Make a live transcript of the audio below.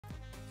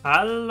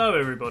Hello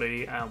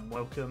everybody and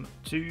welcome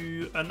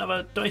to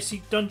another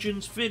Dicey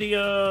Dungeons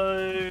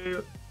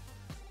video.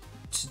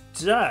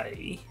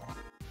 Today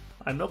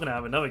I'm not going to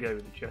have another go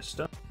with the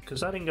Jester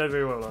because that didn't go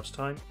very well last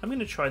time. I'm going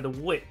to try the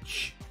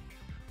Witch.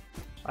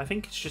 I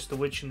think it's just the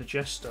Witch and the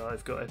Jester.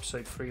 I've got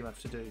episode 3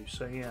 left to do,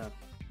 so yeah.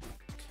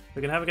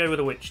 We're going to have a go with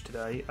the Witch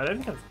today. I don't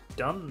think I've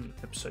done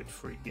episode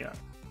 3 yet.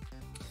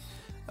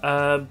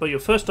 But your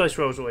first dice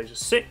roll is always a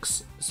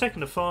 6,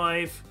 second a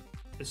 5,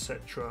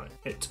 etc,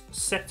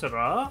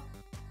 etc.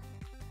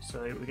 So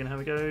we're gonna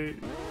have a go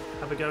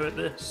at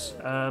this.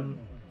 I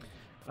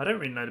don't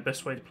really know the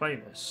best way to play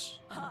this.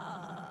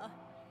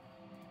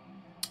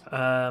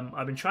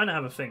 I've been trying to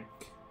have a think.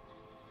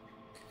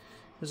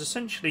 Because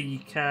essentially you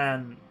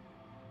can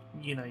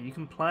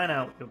plan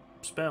out your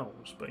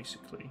spells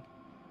basically.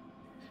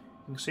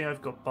 You can see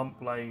I've got Bump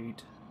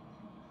Blade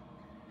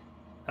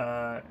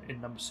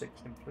in number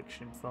 6,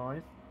 Infliction in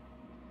 5.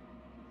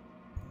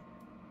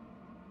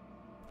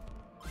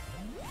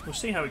 We'll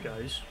see how it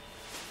goes.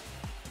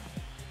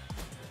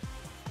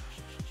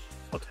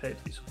 Hot head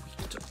is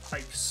weak to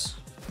ice.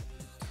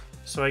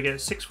 So I get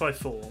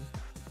 654.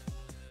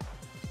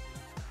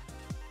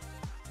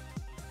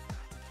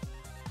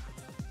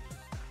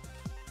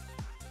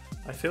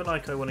 I feel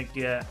like I want to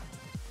get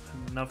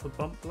another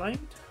Bump Blade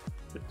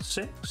with the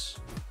 6.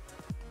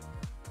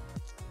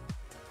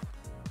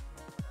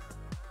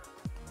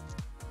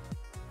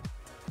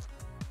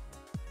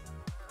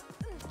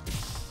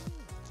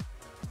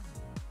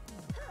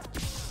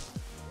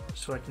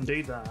 So I can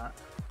do that.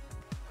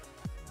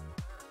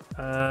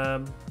 I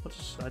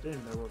don't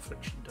even know what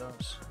Affliction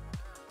does.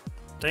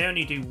 They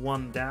only do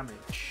 1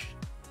 damage.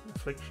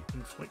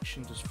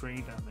 Infliction does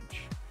 3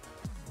 damage.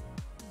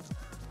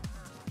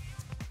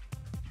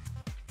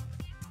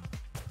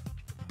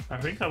 I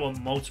think I want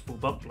multiple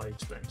Bump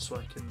Blades then, so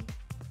I can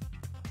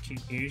keep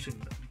using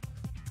them.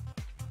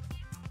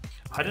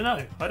 I don't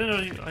know. I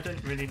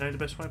don't really know the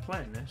best way of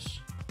playing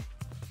this.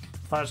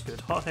 That's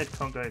good. Hothead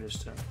can't go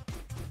this turn.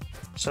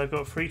 So I've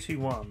got 3, 2,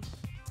 1.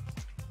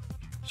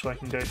 So I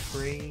can go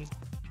 3,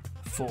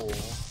 4,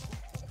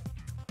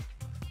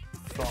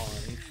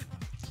 5.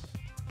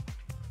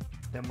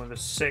 Then with a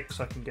 6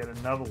 I can get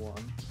another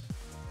one.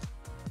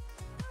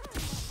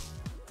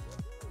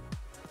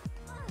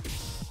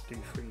 Do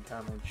 3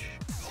 damage.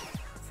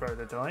 Throw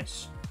the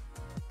dice.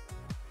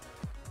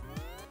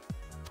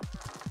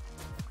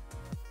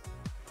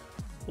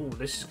 Oh,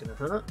 this is gonna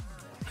hurt.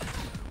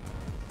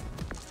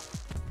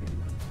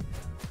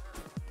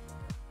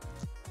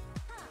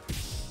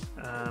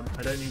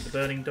 I don't need the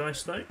burning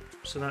dice though,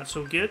 so that's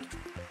all good.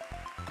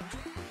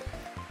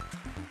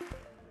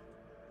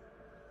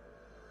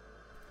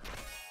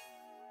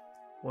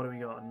 What do we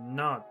got? A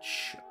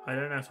nudge. I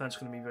don't know if that's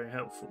going to be very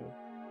helpful.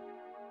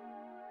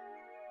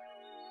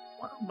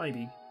 Well,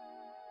 maybe.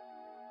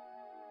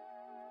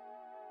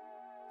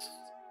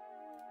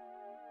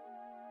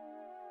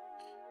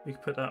 We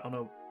could put that on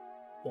a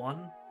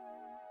 1.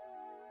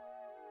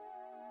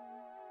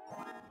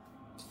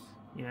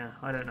 Yeah,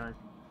 I don't know.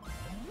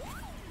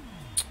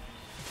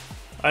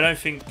 I don't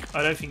think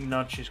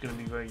nudge is going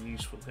to be very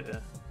useful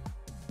here,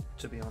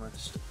 to be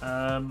honest.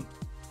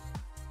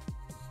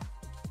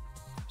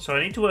 So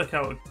I need to work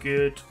out a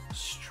good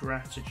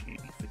strategy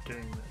for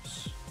doing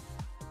this.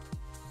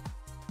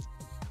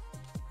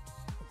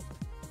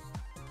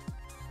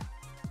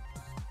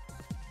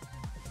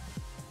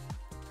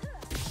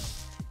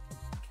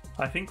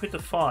 I think with the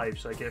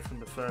 5s I get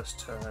from the first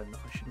turn,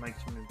 I should make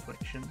some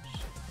inflictions.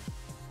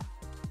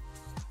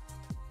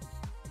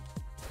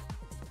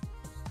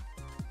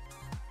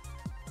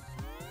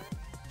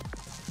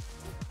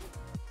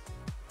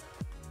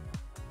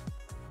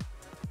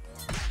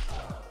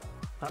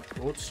 That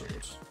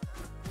broadsword.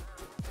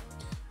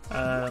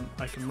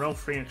 I can roll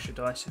 3 extra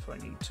dice if I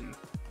need to.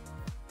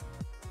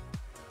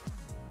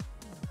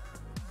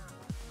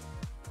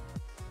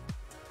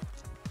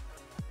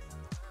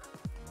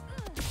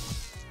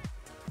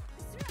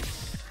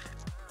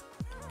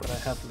 But I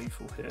have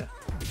lethal here.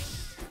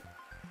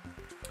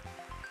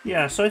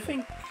 Yeah, so I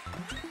think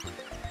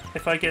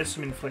if I get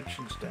some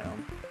inflictions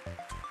down,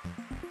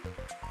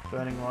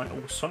 Burning Light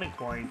or Sonic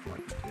Wave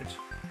might be good.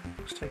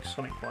 Let's take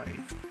Sonic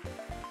Wave.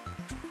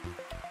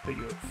 Put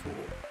you at 4.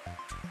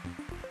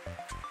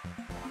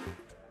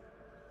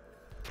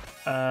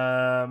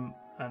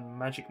 And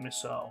Magic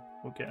Missile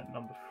we'll get at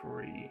number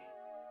 3.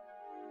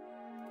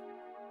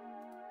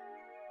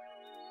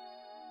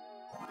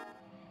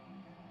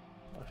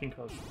 I think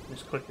I was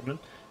misclicking them.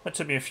 That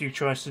took me a few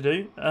tries to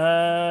do.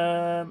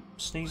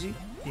 Sneezy,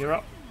 you're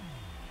up.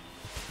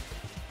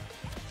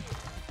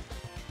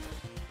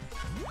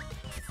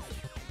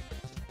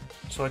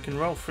 So I can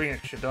roll 3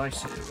 extra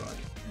dice here, right,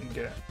 and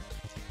get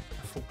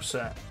a full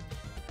set.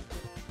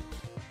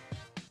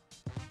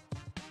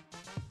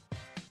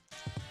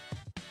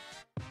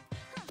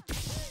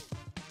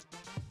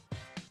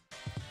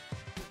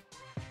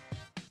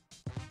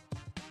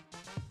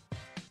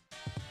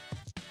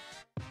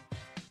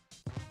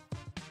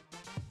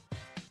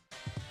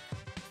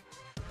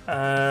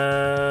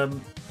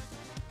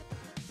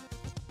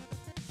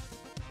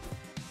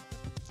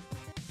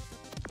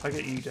 If I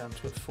get you down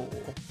to a 4, I'm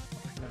going to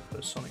put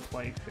a Sonic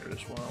Wave here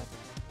as well.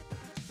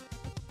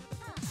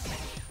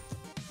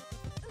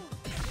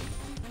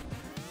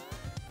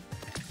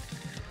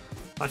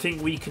 I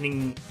think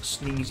weakening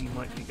Sneezy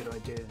might be a good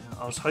idea.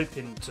 I was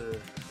hoping to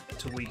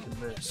weaken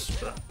this,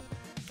 but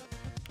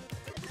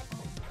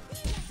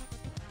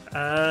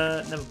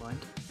never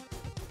mind.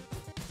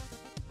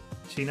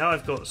 See, now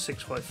I've got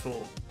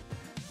 654.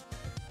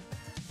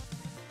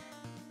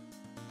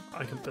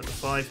 I can put the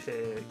 5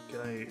 here,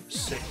 go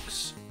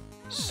 6,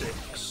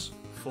 6,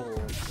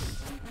 4.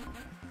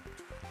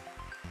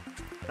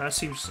 That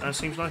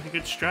seems like a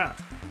good strat.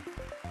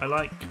 I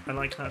like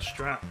that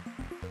strat.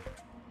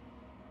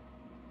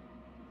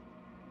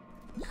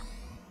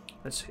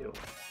 Let's heal.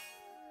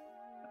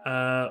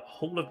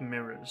 Hall of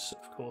Mirrors,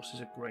 of course,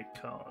 is a great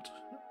card.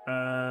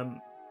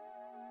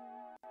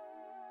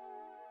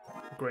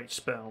 Great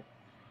spell.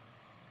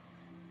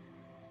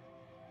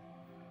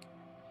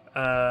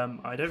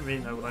 I don't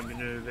really know what I'm going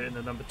to do with it in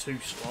the number 2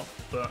 slot,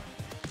 but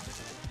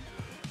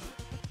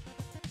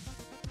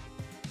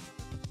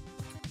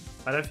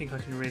I don't think I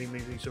can really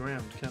move these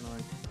around, can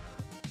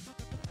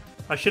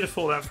I? I should have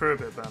thought that through a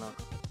bit better.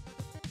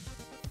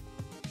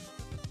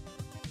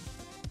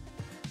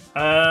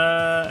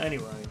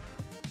 Anyway.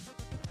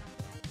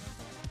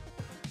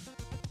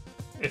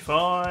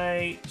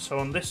 So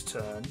on this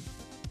turn,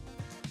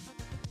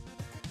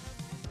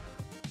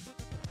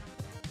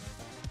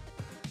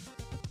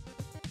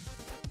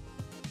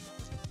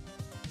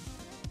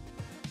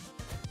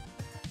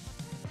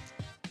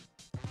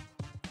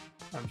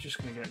 I'm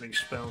just going to get these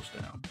spells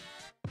down.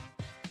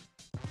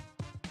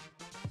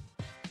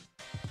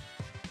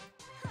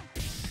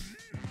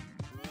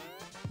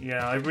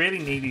 Yeah, I really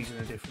need these in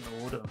a different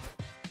order.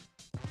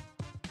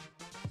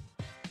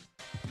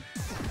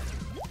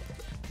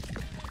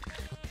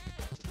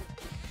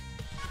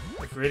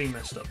 I've really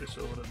messed up this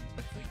order,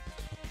 I think.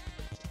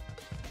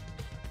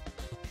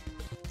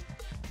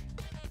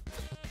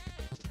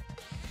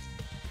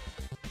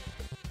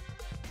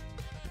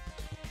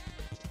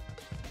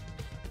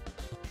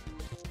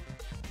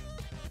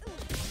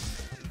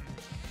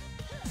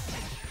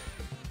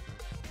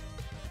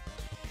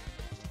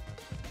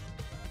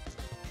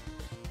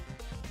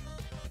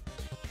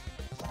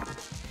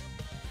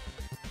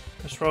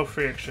 Let's roll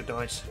 3 extra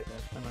dice here,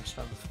 and let's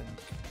have a think.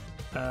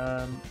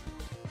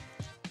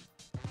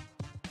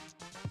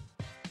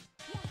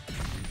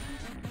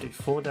 Do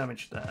 4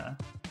 damage there.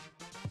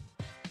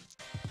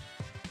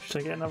 Should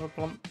I get another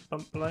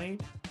bump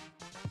blade?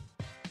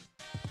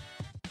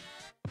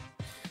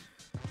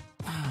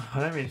 I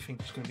don't really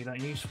think it's going to be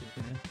that useful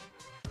here.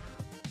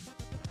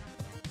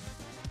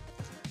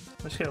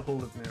 Let's get a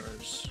Hall of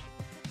Mirrors.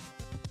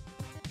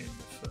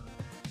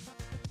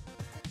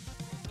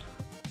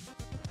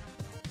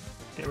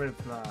 Get rid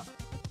of that.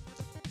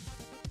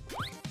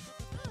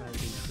 Maybe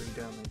 3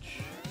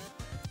 damage.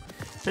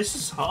 This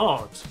is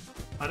hard.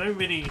 I don't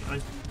really.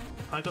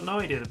 I got no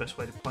idea the best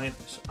way to play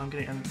this. I'm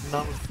getting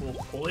another 4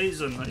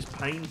 poison. That is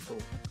painful.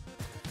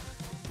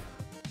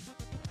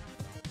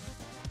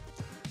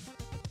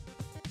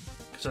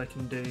 Because I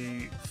can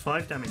do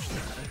 5 damage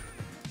there,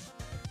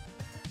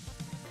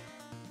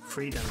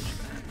 3 damage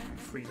there,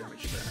 3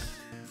 damage there.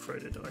 Throw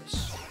the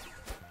dice.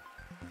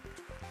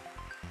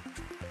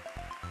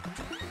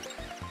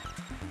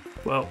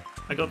 Well,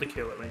 I got the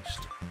kill at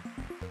least.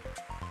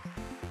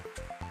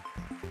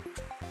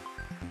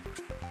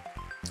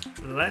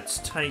 Let's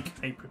take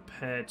a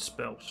prepared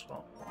spell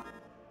slot.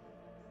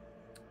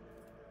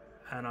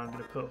 And I'm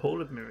going to put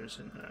Hall of Mirrors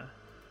in there.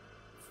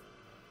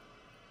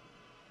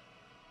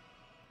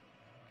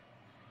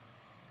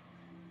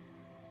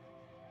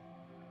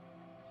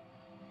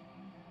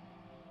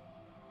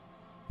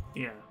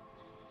 Yeah.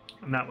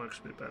 And that works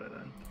a bit better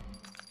then.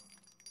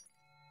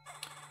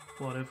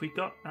 What have we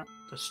got at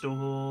the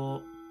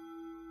store?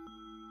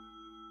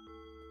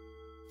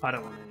 I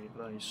don't want any of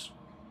those.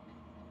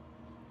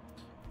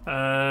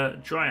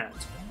 Dryad.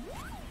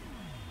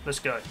 Let's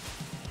go.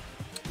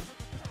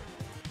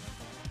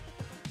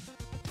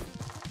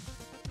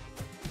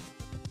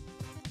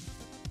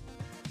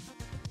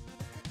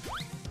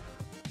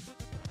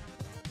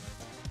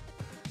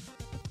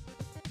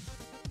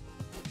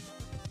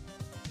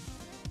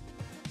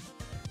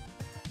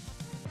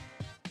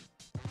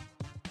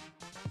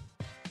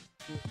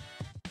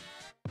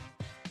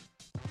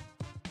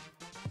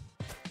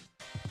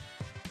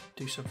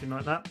 Do something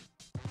like that.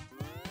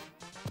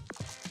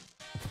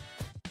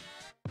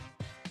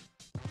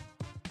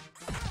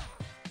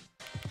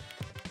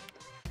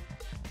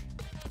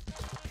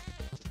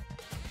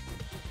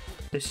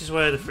 This is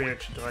where the 3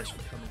 extra dice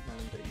will come in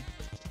handy.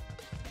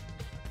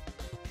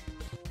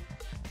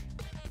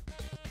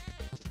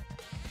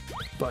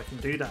 But I can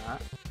do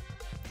that.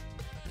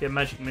 Get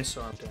Magic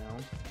Missile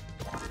down.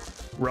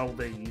 Roll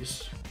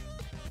these.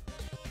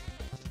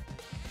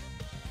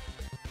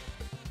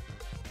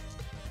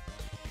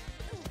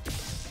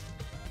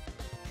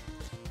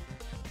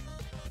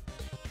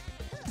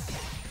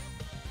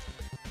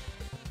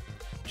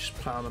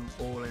 power them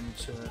all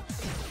into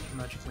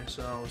magic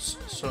missiles,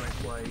 sonic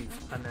wave,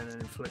 and then an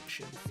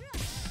infliction.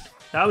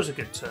 That was a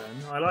good turn.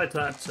 I like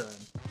that turn.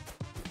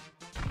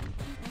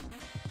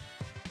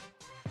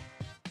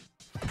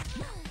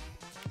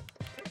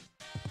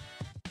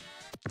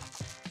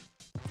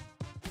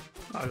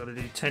 I got to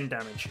do 10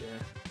 damage here.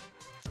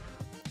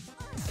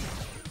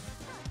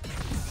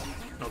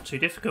 Not too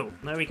difficult.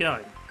 There we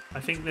go.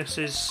 I think this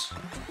is...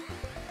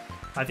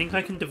 I think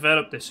I can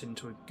develop this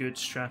into a good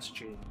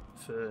strategy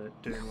for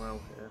doing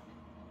well here.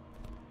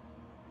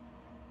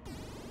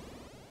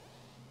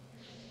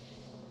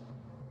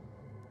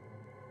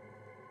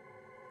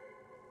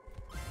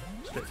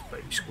 Let's go for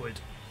baby squid.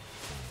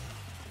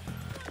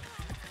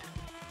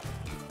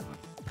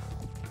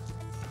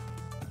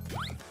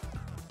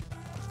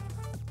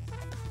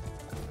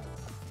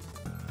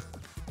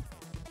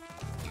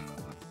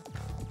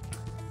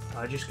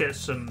 I just get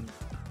some...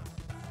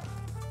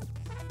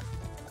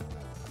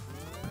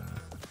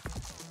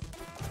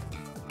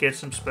 Get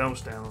some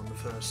spells down on the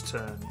first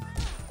turn.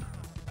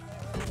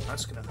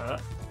 That's gonna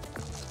hurt.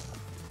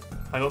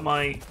 I got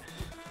my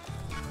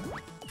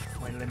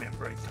limit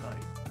break though.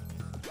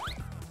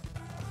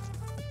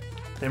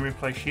 Then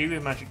replace you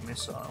with magic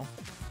missile.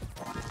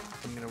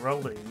 I'm gonna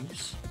roll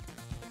these.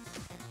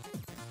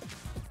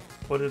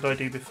 What did I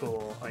do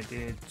before? I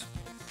did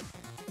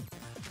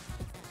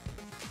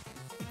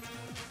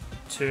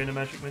 2 in a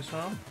magic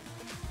missile.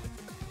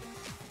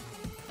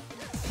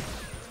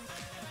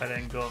 I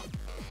then got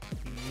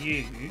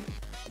you.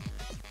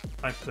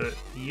 I put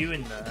you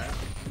in there.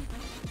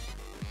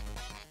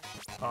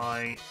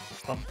 I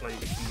pump blade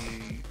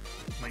you,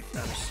 make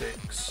that a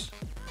 6,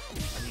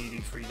 and you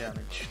do 3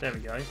 damage. There we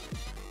go.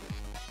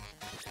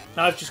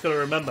 Now I've just got to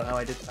remember how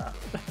I did that.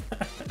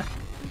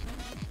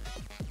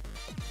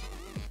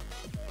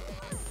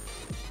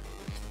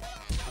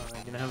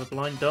 I'm gonna have a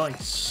blind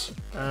dice.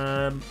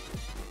 Oh,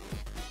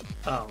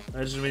 that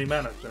doesn't really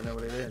matter because I know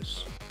what it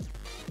is.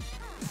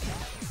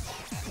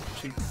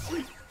 2,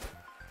 3.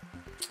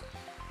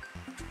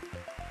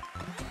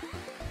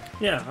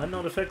 Yeah, I'm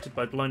not affected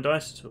by blind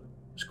dice at all.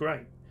 It's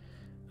great.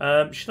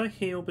 Should I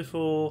heal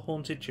before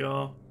Haunted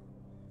Jar?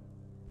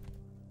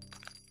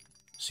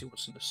 Let's see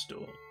what's in the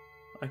store.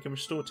 I can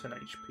restore 10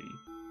 HP.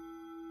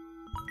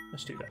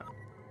 Let's do that.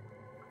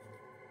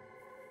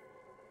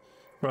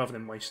 Rather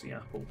than waste the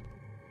apple.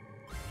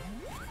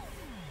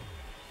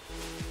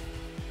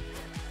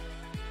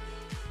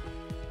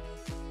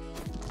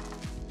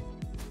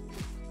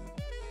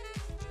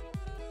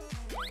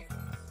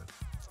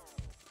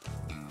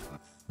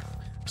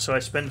 So I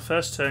spend the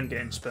first turn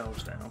getting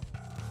spells down.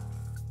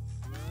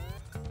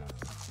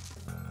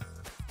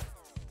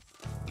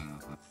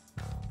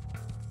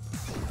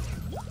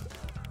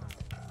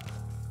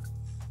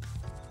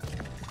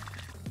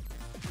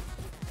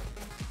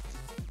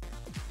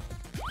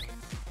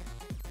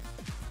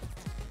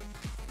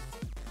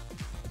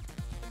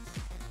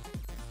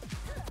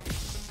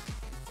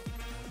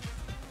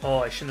 Oh,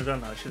 I shouldn't have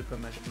done that. I should have put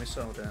magic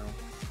missile down.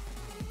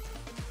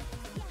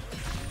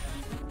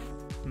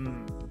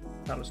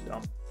 That was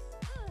dumb.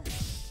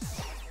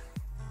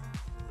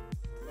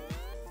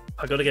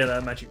 I got to get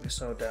that magic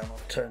missile down on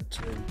turn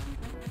 2.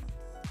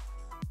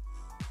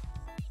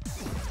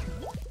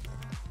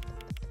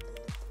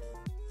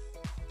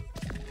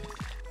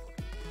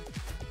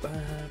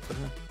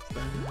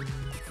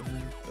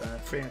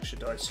 Three extra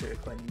dice here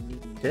if I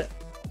need it.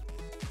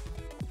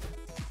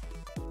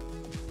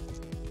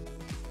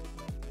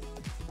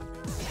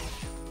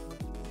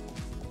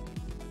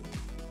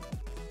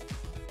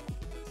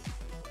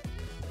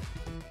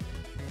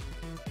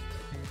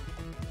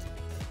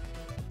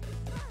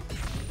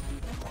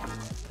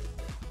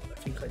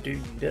 I do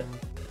need it.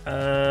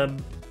 I'm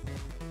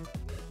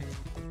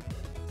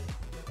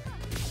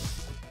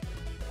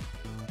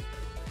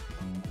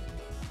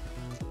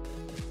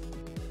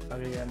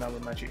gonna get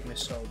another magic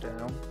missile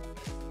down.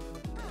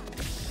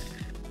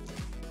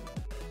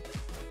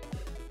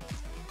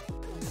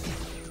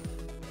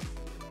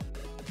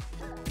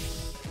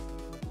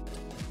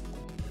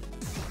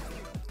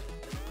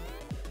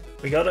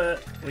 We got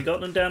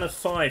them down to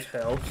 5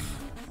 health.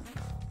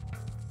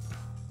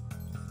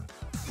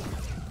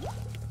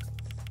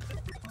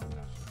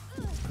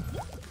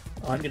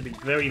 I'm going to be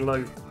very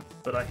low,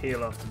 but I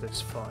heal after this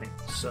fight,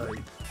 so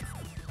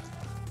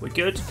we're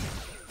good.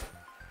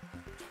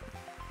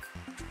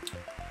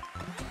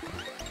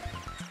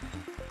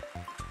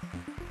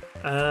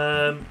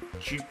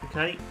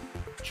 Duplicate.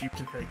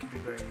 Duplicate can be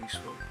very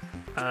useful.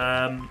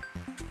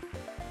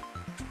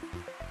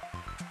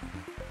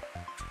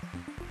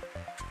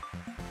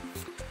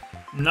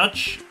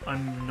 Nudge,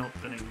 I'm not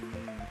going to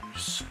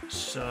use,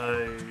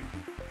 so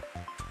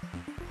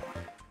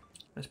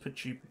let's put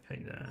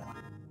duplicate there.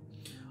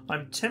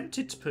 I'm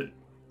tempted to put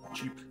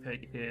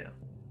duplicate here.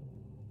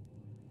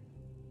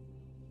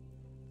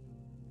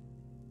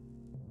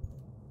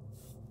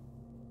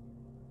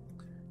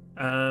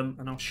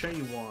 And I'll show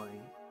you why.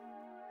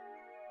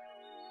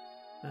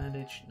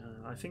 Bandage,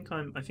 no. I think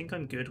I'm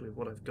good with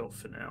what I've got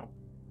for now.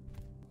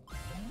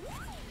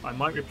 I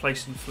might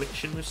replace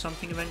Infliction with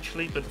something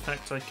eventually, but the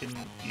fact I can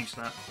use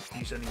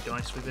any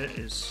dice with it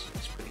is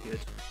pretty good.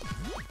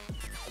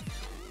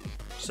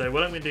 So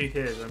what I'm going to do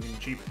here is I'm going to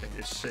duplicate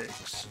this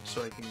 6,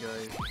 so I can go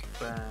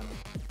bam,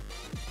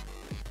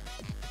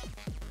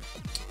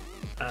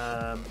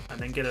 and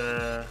then get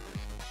a.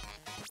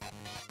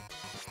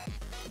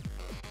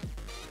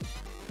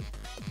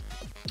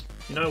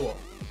 You know what?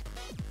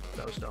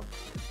 That was dumb.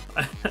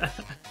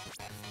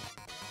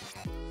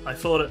 I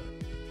thought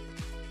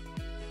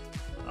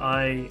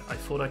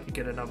I could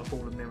get another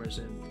Hall of Mirrors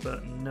in,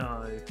 but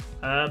no.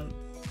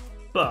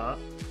 But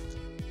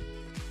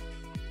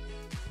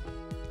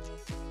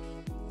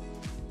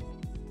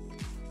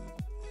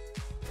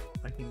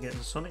I can get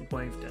the Sonic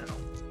Wave down.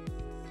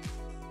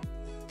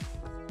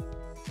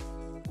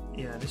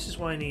 Yeah, this is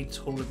why I need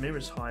Hall of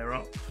Mirrors higher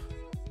up.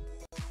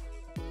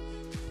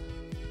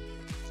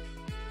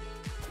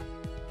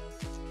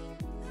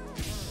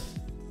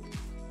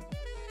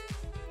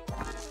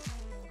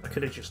 I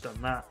could have just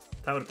done that.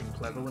 That would have been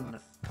clever, wouldn't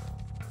it?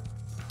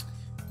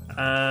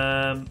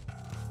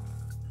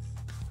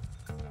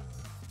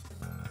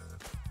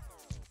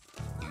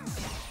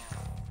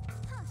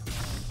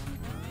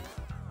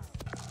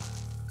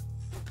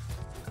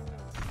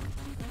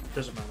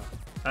 Doesn't matter.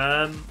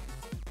 I'm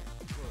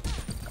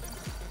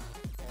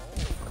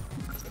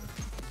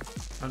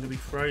gonna be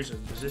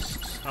frozen. Does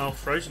this? Oh,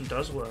 frozen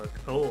does work.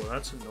 Oh,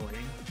 that's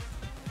annoying.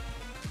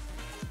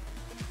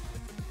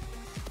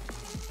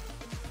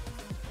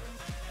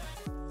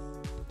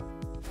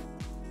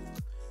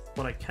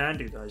 What I can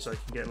do though is I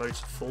can get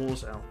loads of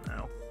 4s out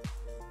now.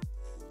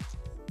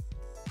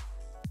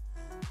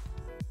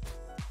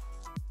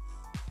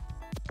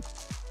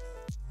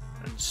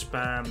 And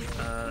spam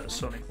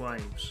Sonic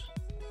Waves.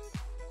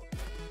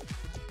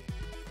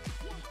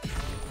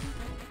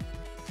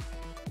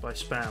 By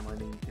spam I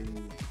mean do...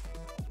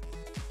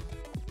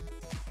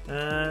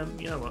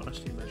 you know what, let's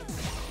do Magic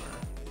Missile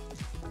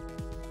there.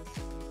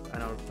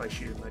 And I'll replace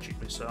you with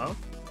Magic Missile.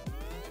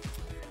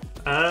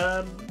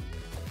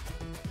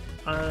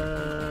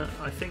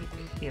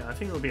 I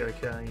think it'll be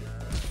okay.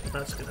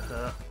 That's gonna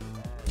hurt.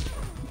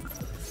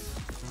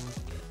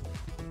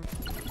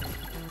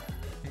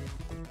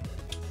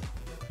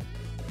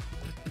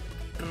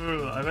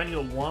 I've only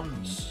got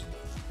ones.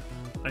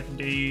 I can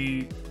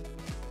do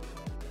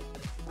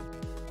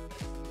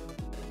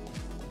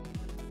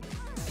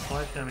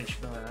 5 damage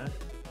there.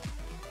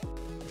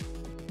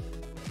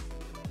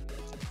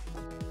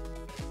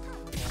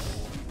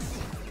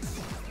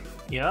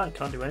 Yeah, I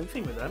can't do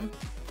anything with them.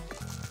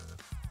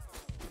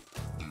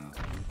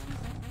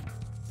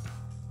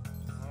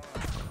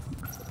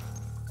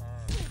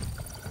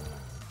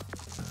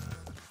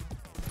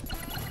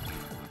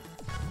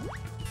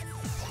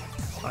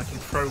 I can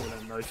throw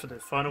them though for the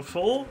final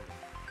 4.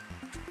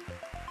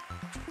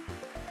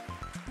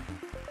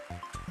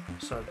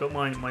 So I've got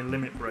my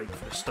limit break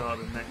for the start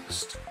of the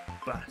next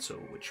battle,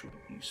 which will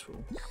be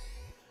useful.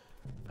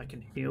 I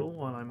can heal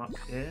while I'm up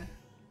here.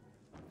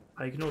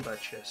 I ignored that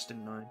chest,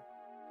 didn't I?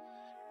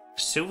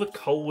 Silver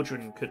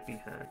Cauldron could be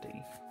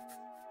handy.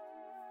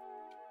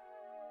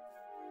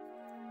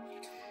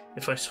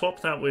 If I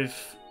swap that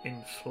with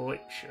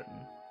Infliction,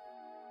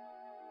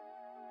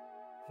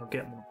 I'll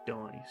get more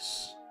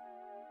dice.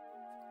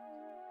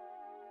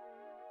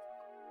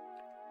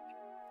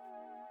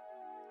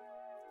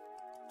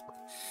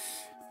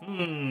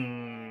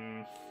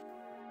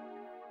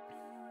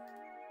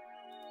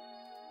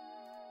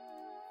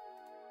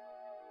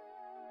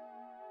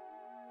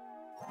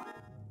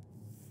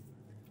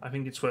 I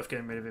think it's worth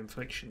getting rid of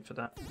Infliction for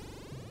that.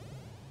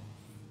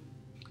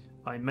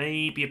 I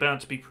may be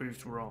about to be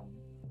proved wrong.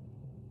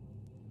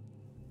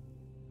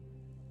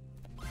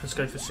 Let's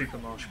go for Super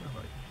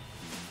Marshmallow.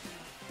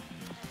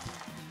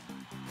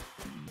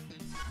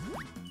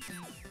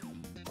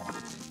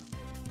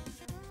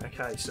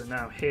 Okay, so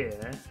now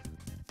here,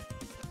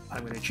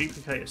 I'm going to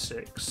duplicate a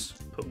 6,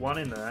 put 1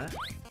 in there,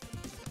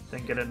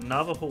 then get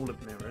another Hall of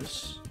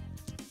Mirrors.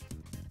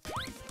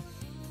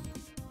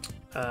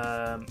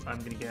 I'm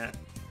going to get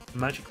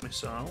Magic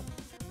Missile,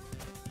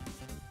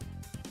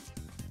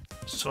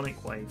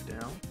 Sonic Wave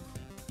down,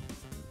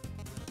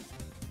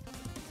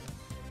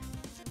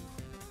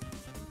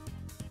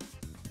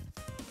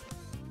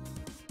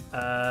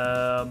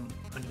 I'm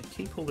going to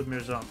keep all the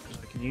mirrors up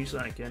because I can use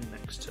that again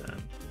next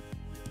turn.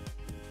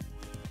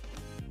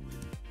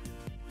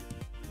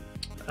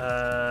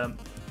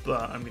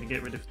 But I'm going to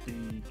get rid of the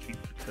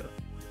duplicate.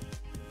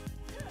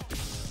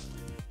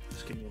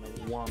 Just give me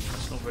another 1.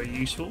 That's not very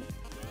useful.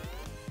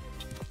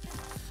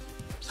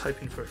 I was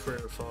hoping for a 3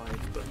 or a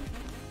 5, but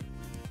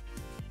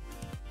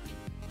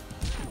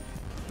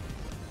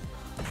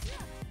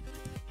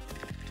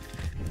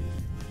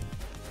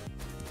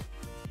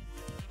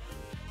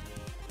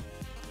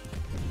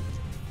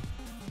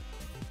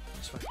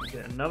so I can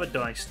get another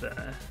dice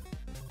there.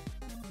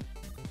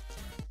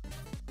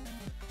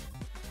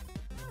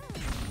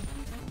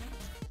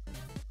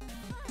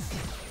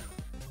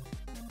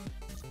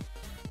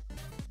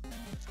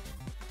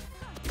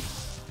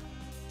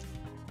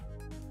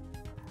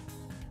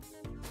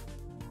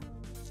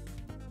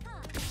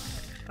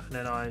 And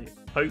then I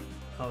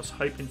was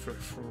hoping for a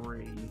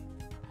 3. And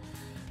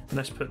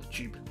let's put the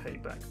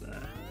duplicate back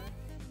there.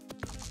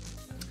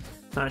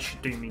 That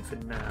should do me for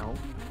now.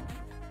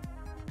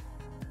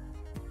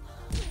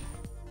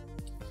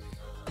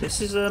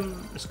 This is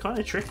it's kind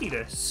of tricky.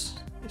 It's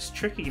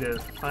tricky to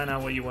plan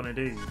out what you want to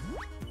do.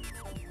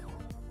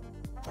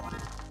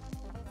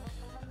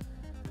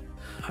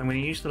 I'm going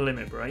to use the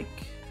limit break.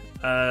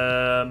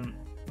 I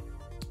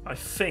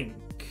think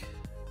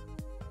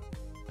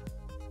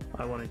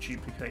I want to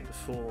duplicate the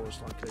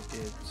 4s like I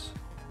did.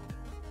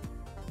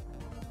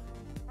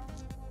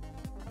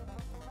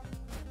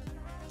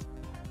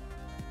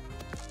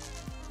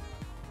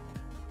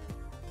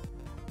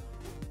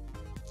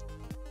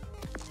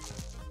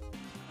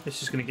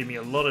 This is going to give me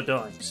a lot of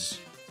dice.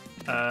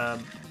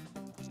 And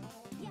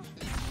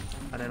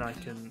then I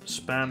can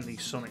spam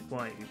these sonic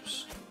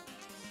waves.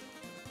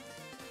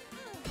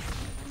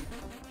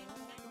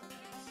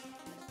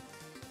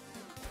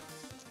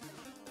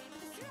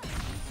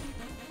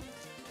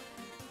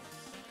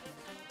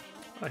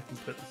 I can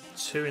put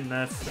 2 in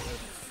there for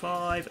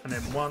 5, and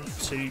then 1,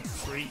 2,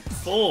 3,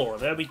 4.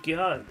 There we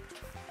go.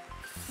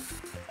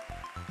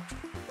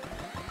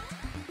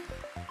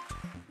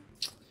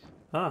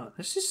 Ah,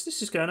 this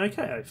is going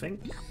okay, I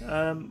think.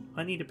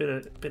 I need a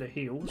bit of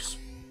heals.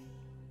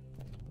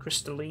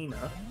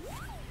 Crystallina.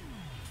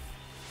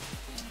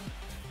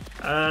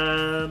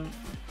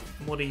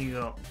 What do you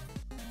got?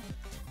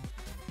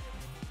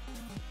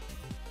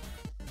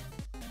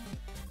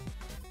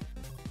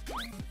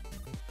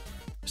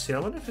 See, I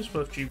wonder if it's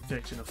worth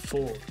duplicating a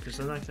 4, because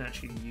then I can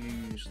actually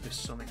use this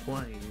sonic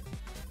wave.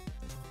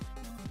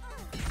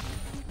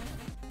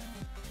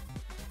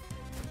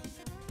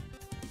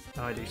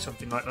 I do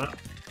something like that.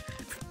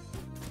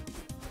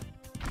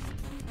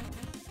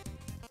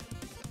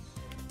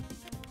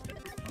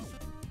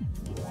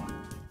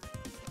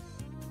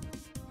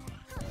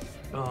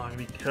 Oh, I'm gonna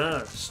be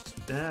cursed.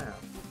 Damn.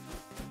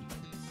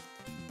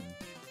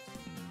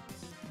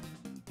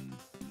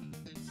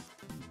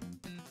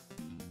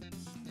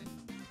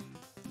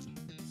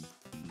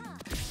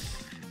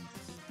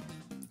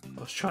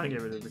 I was trying to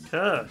get rid of the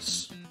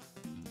curse.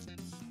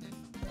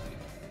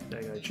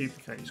 There you go,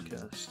 duplicate is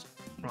cursed.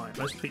 Right,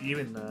 let's put you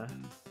in there.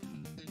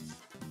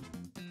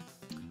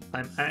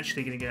 I'm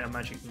actually going to get a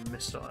magic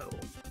missile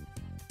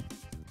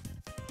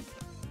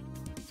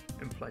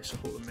in place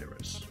of all the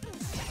mirrors.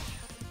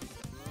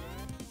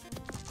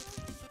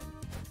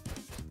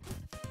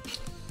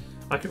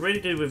 I could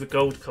really do with a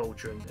gold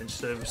cauldron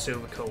instead of a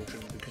silver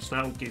cauldron, because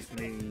that will give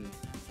me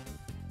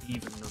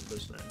even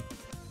numbers then.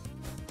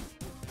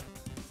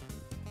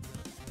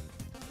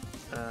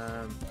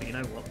 But you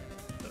know what?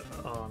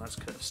 Oh, that's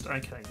cursed.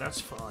 Okay,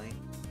 that's fine.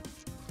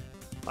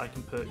 I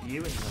can put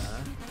you in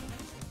there.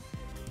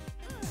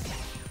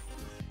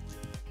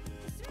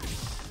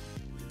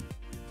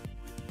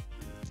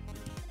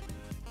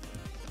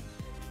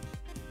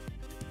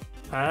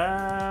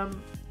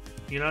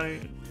 You know,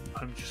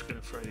 I'm just going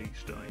to throw these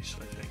dice,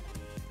 I think.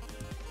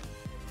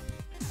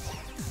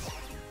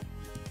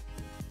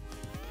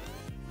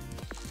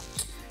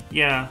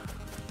 Yeah,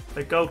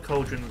 the gold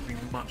cauldron would be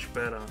much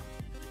better.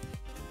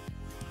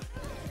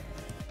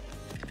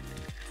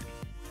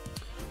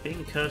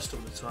 Being cursed all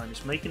the time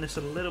is making this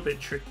a little bit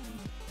tricky.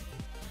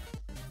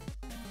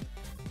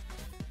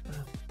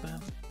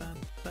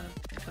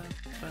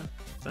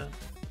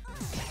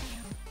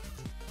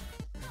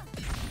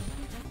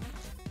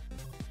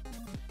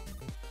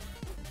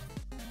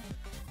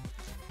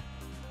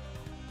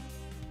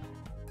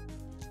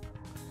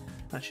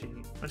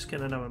 Actually, let's get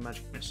another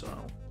magic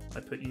missile. I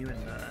put you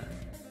in there.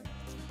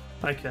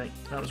 Okay,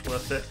 that was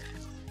worth it.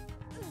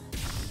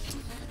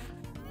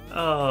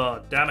 Oh,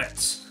 damn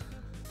it.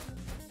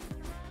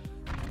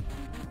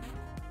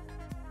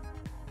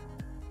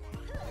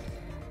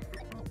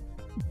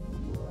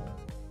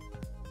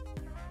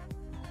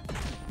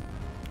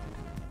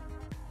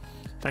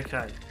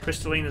 Okay,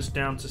 Crystallina's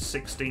down to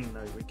 16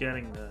 though, we're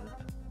getting there.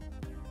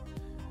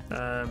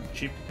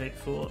 Duplicate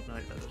 4, no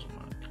that doesn't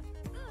work.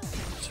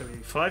 So we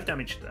do 5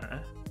 damage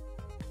there.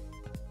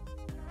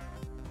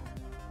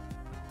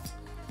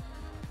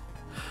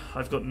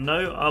 I've got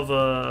no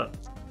other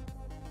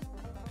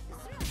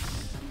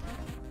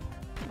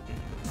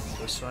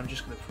numbers, so I'm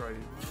just going to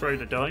throw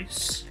the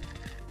dice.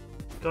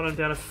 Got him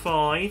down to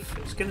 5,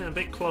 it's getting a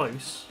bit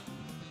close.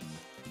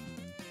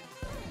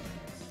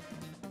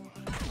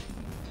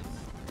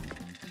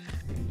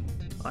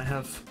 I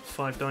have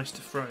 5 dice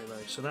to throw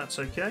though, so that's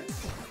okay.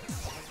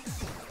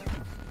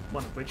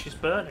 One of which is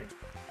burning.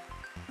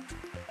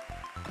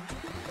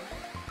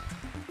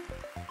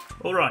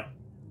 Alright,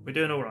 we're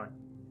doing alright,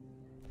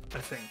 I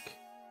think.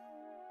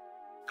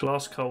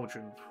 Glass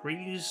cauldron,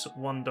 freeze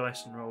 1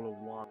 dice and roll a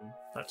 1.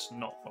 That's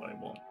not what I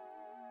want.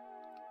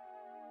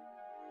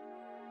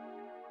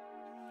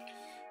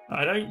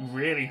 I don't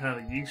really have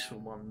a use for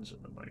 1s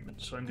at the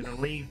moment, so I'm going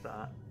to leave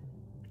that.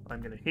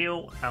 I'm going to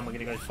heal, and we're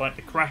going to go fight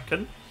the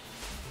Kraken.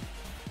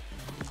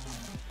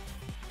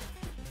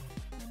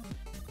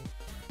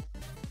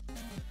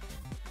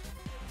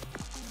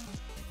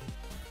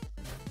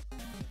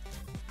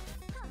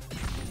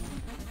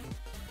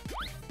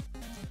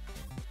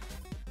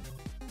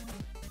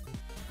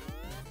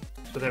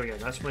 But there we go,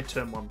 that's my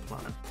turn 1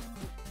 plan.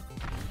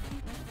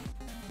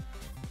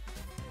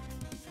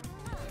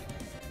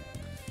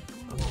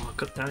 Oh,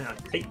 god damn it, I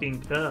hate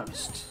being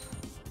cursed.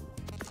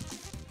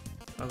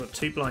 I've got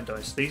 2 blind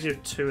dice. These are a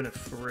 2 and a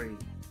 3.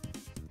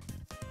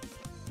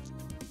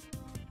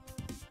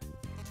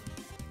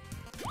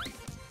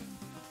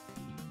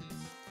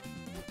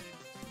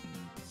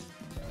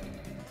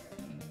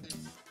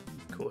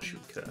 Of course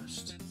you're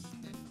cursed.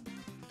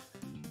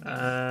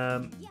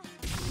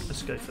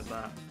 Let's go for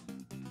that.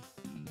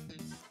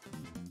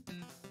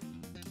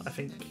 I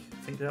think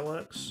that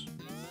works.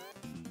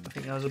 I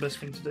think that was the best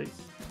thing to do.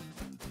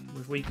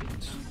 We've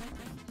weakened.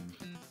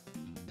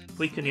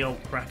 Weaken the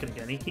old Kraken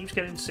again. He keeps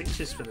getting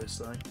 6s for this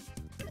though.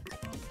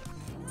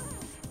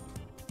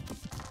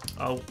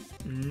 Oh,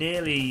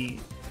 nearly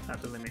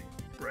at the limit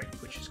break,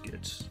 which is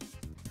good.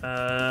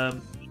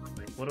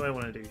 What do I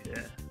want to do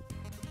here?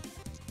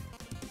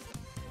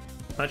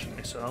 Magic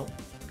Missile.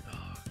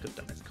 Oh, god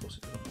damn it, of course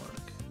it doesn't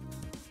work.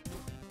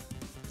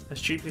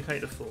 Let's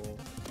duplicate the 4.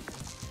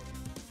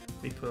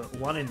 We put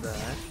 1 in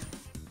there,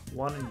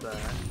 1 in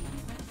there.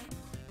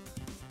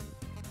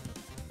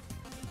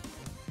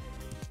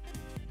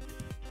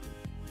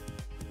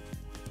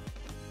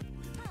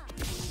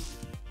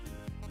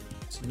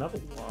 It's another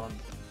 1.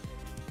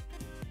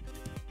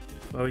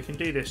 Well, we can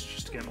do this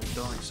just to get more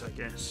dice, I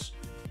guess.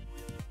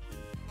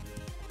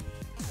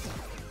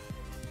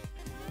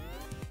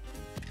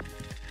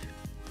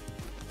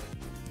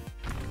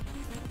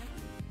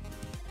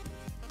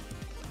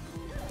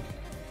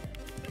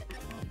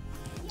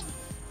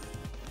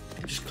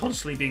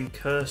 Constantly being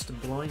cursed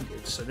and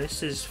blinded, so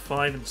this is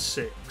 5 and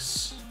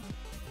 6.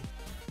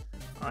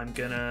 I'm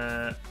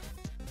gonna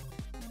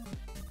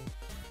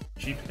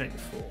duplicate the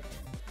 4.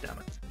 Damn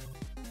it.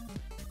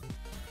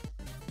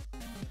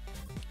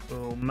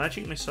 Oh,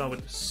 Magic Missile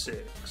with the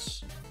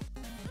 6.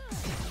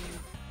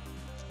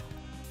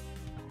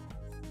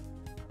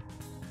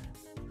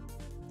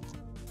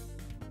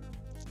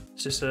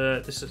 This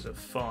is a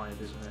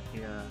 5, isn't it?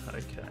 Yeah,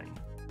 okay.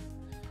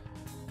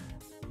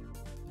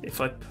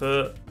 If I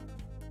put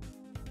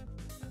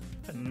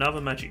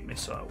another Magic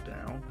Missile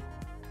down,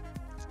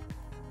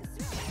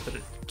 put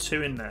a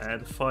 2 in there,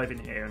 the 5 in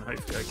here, and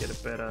hopefully I get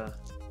a better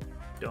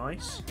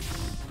dice.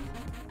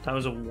 That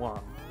was a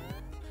 1.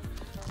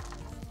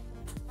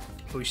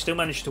 But we still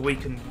managed to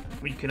weaken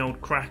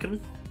old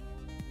Kraken.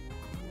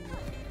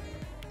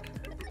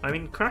 I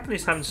mean, Kraken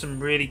is having some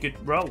really good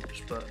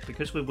rolls, but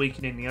because we're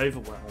weakening the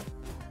Overwhelm,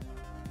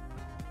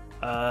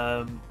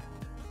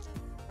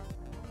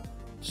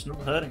 it's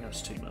not hurting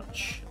us too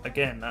much.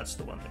 Again, that's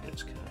the one that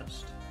gets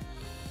cursed.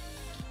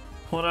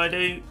 What do I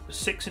do?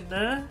 6 in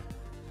there?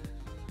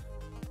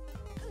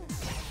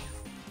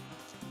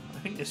 I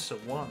think this is a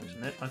 1,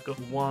 isn't it? I've got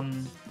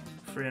 1,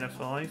 3 and a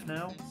 5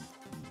 now,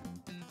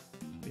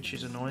 which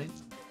is annoying.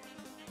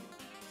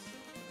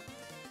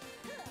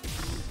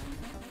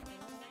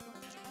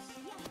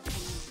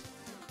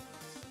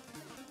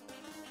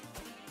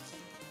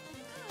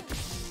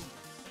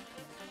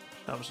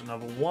 That was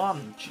another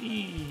 1.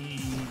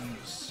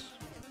 Jeez.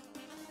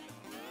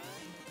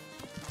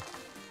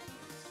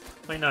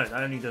 Wait, no,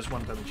 that only does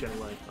 1 damage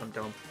anyway. I'm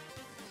done.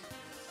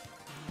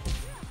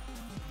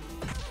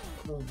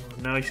 Oh,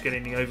 now he's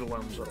getting the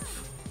overwhelms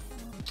off.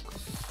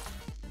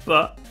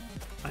 But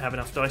I have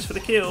enough dice for the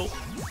kill.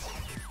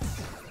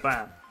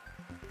 Bam.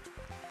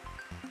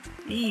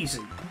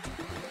 Easy.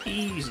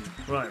 Easy.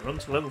 Right, we're on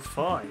to level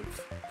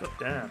 5. God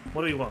damn.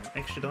 What do we want?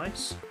 Extra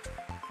dice?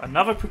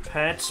 Another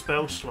prepared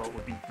spell slot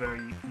would be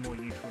very more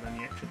useful than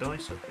the extra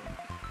dice, I think.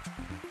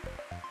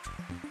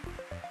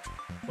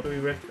 What do we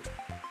reckon?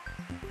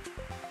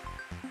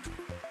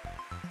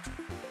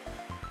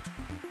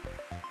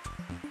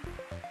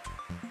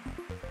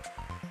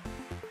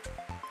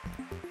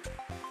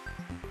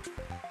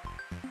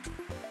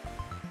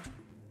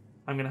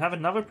 I'm going to have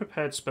another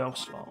prepared spell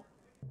slot.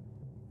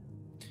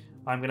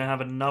 I'm going to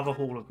have another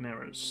Hall of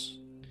Mirrors.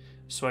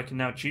 So I can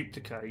now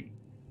duplicate,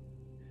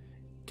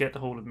 get the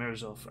Hall of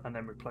Mirrors off, and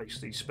then replace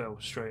these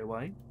spells straight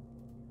away.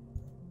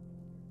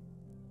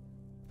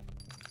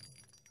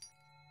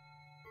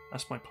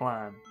 That's my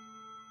plan.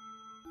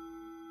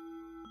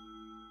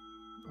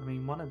 I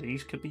mean, one of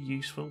these could be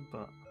useful,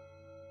 but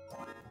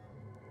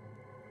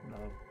no,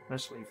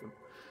 let's leave them.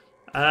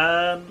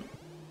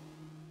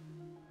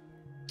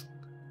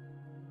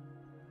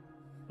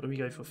 What do we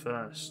go for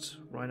first?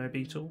 Rhino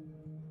Beetle?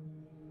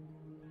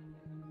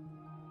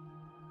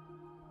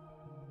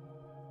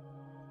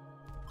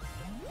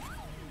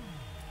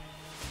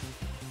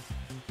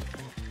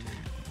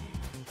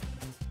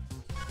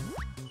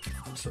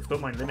 So I've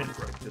got my limit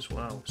break as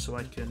well, so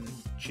I can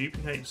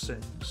duplicate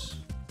 6.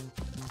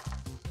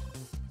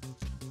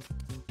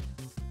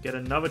 Get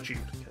another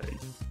duplicate.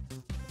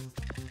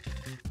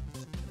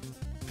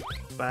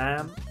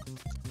 Bam.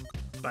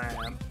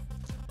 Bam.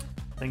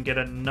 Then get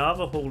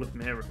another Hall of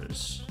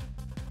Mirrors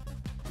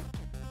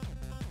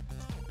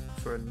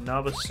for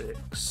another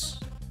 6.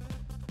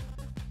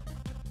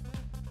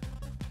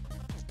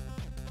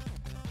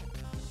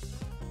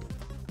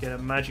 Get a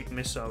Magic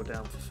Missile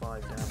down for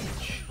 5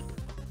 damage.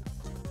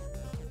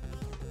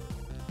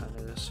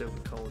 silver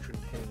cauldron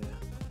here.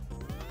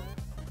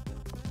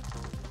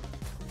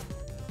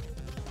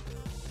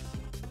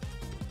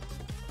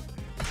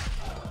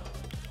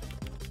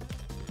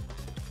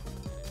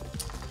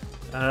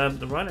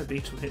 The rhino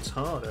beetle hits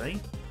hard, eh?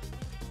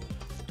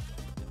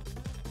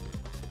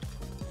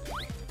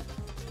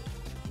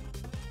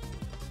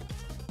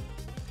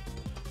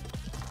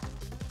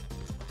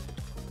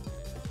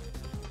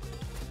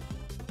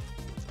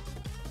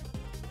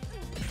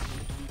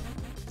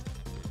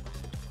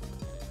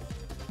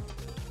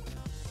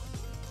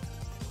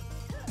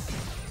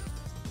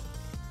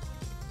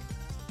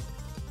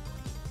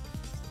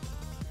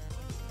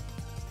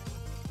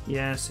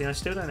 Yeah, see, I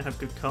still don't have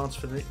good cards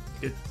for the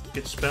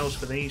good spells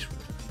for these.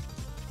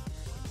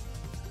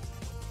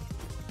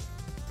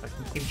 I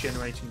can keep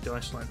generating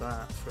dice like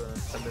that for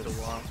a little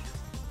while.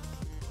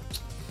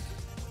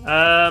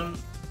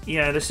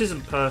 Yeah, this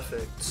isn't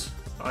perfect.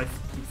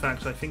 In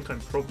fact, I think I'm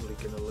probably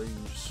going to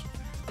lose.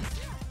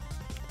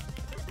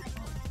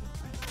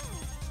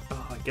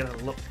 Oh, I get a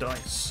locked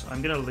dice.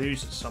 I'm going to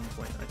lose at some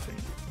point, I think.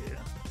 Yeah.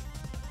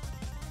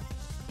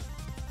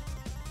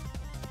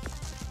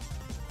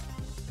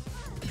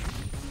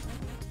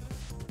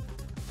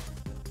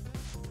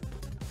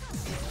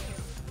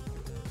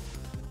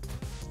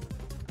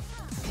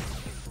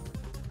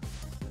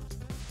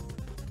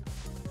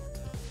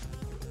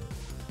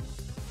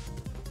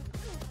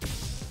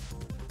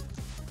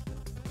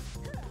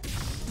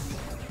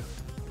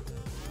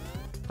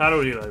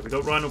 That'll do though. We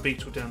got Rhino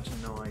Beetle down to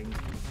 9.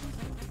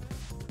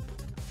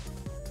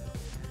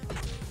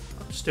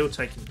 I'm still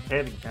taking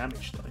heavy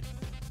damage though.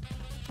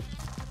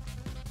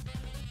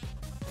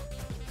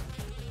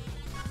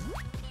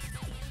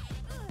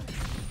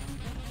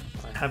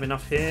 I have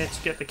enough here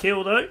to get the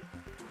kill though.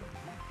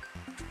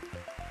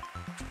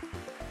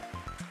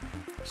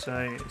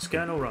 So it's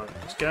going alright.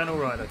 It's going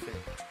alright, I think.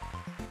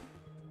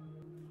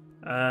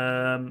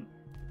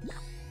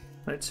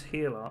 Let's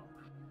heal up.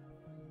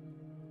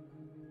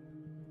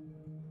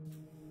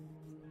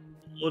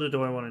 What order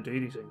do I want to do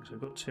these things? I've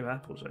got 2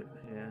 apples over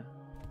here.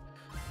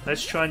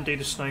 Let's try and do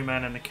the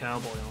snowman and the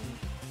cowboy on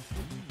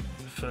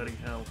 30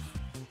 health.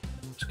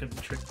 It's going to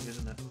be tricky,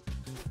 isn't it?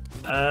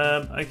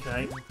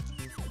 Okay.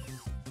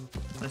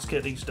 Let's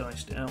get these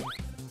dice down.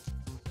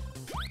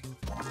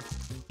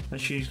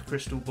 Let's use the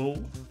crystal ball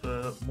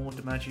for more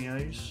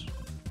Damagios.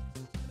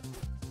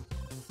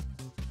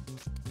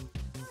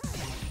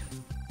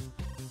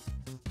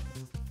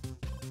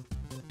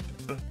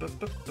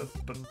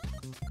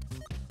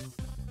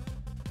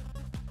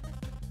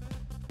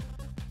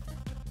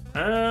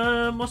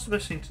 What's the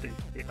best thing to do?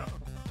 Yeah.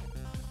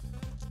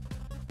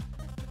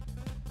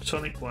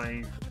 Sonic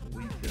Wave,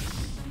 weaken,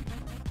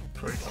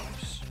 throw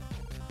dice.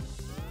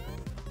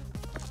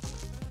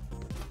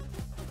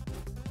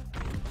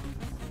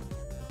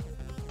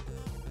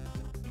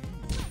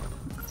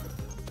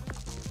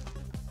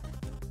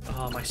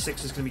 Oh, my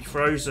 6 is going to be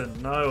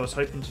frozen. No, I was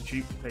hoping to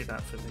duplicate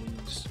that for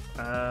these.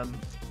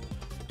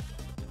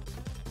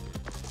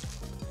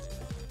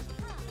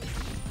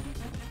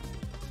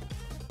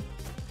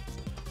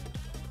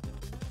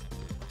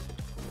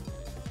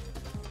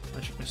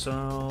 Magic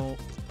Missile.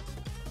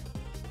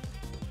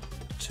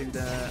 2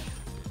 there.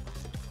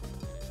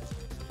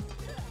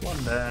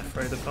 1 there.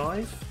 Throw the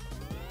 5.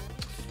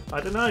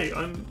 I don't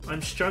know.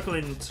 I'm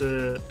struggling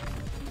to.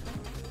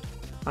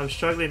 I'm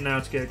struggling now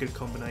to get a good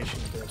combination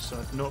of this.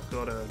 I've not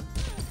got a.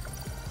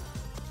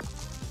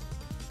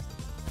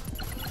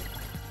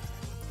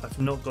 I've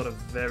not got a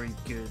very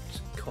good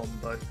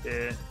combo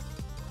here.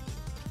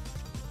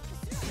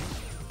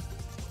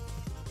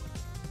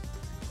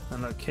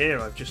 And look here,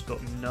 I've just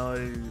got no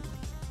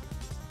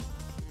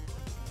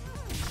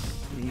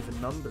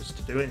even numbers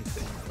to do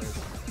anything with.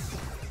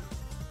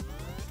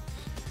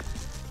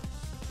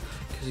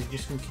 Because he's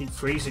just going to keep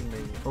freezing me.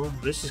 Oh,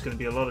 this is going to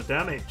be a lot of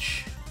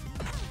damage.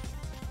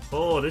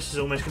 Oh, this is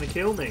almost going to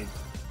kill me.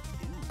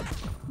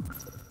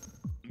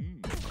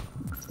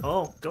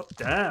 Oh,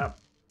 goddamn.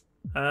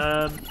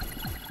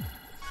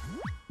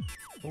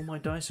 All my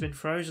dice have been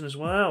frozen as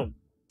well.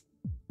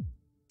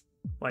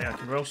 Wait, I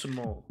can roll some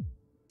more.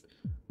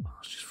 Oh,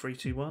 it's just 3,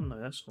 2, 1 though.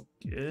 That's not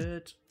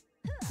good.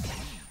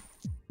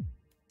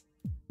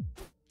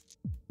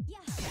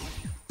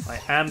 I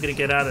am going to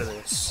get out of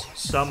this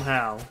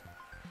somehow.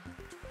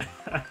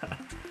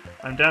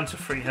 I'm down to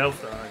 3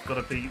 health though. I've got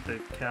to beat the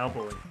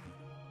cowboy.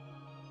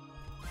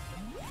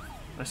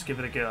 Let's give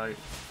it a go.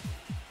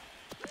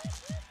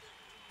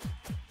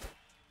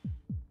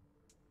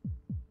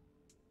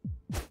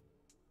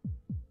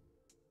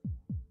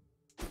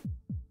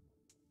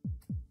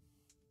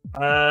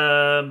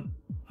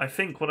 I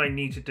think what I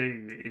need to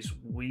do is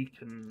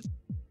weaken as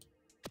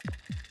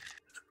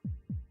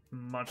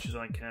much as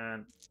I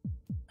can.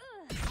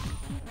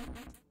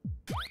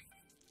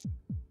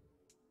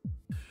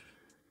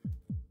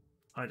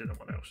 I don't know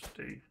what else to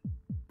do.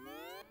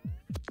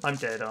 I'm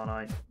dead, aren't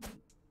I?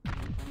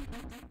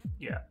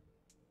 Yeah.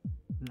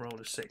 Roll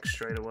a 6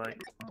 straight away.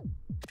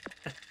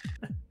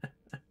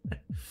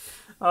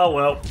 Oh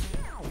well.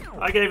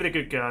 I gave it a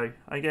good go.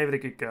 I gave it a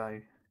good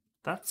go.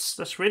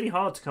 That's really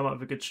hard to come up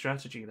with a good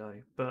strategy though,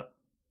 but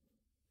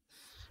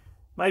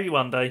maybe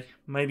one day.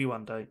 Maybe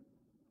one day.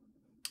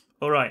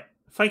 Alright,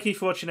 thank you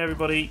for watching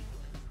everybody.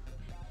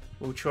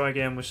 We'll try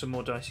again with some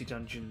more Dicey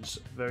Dungeons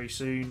very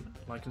soon.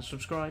 Like and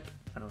subscribe,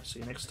 and I'll see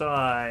you next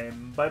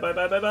time. Bye bye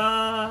bye bye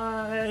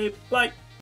bye! Bye!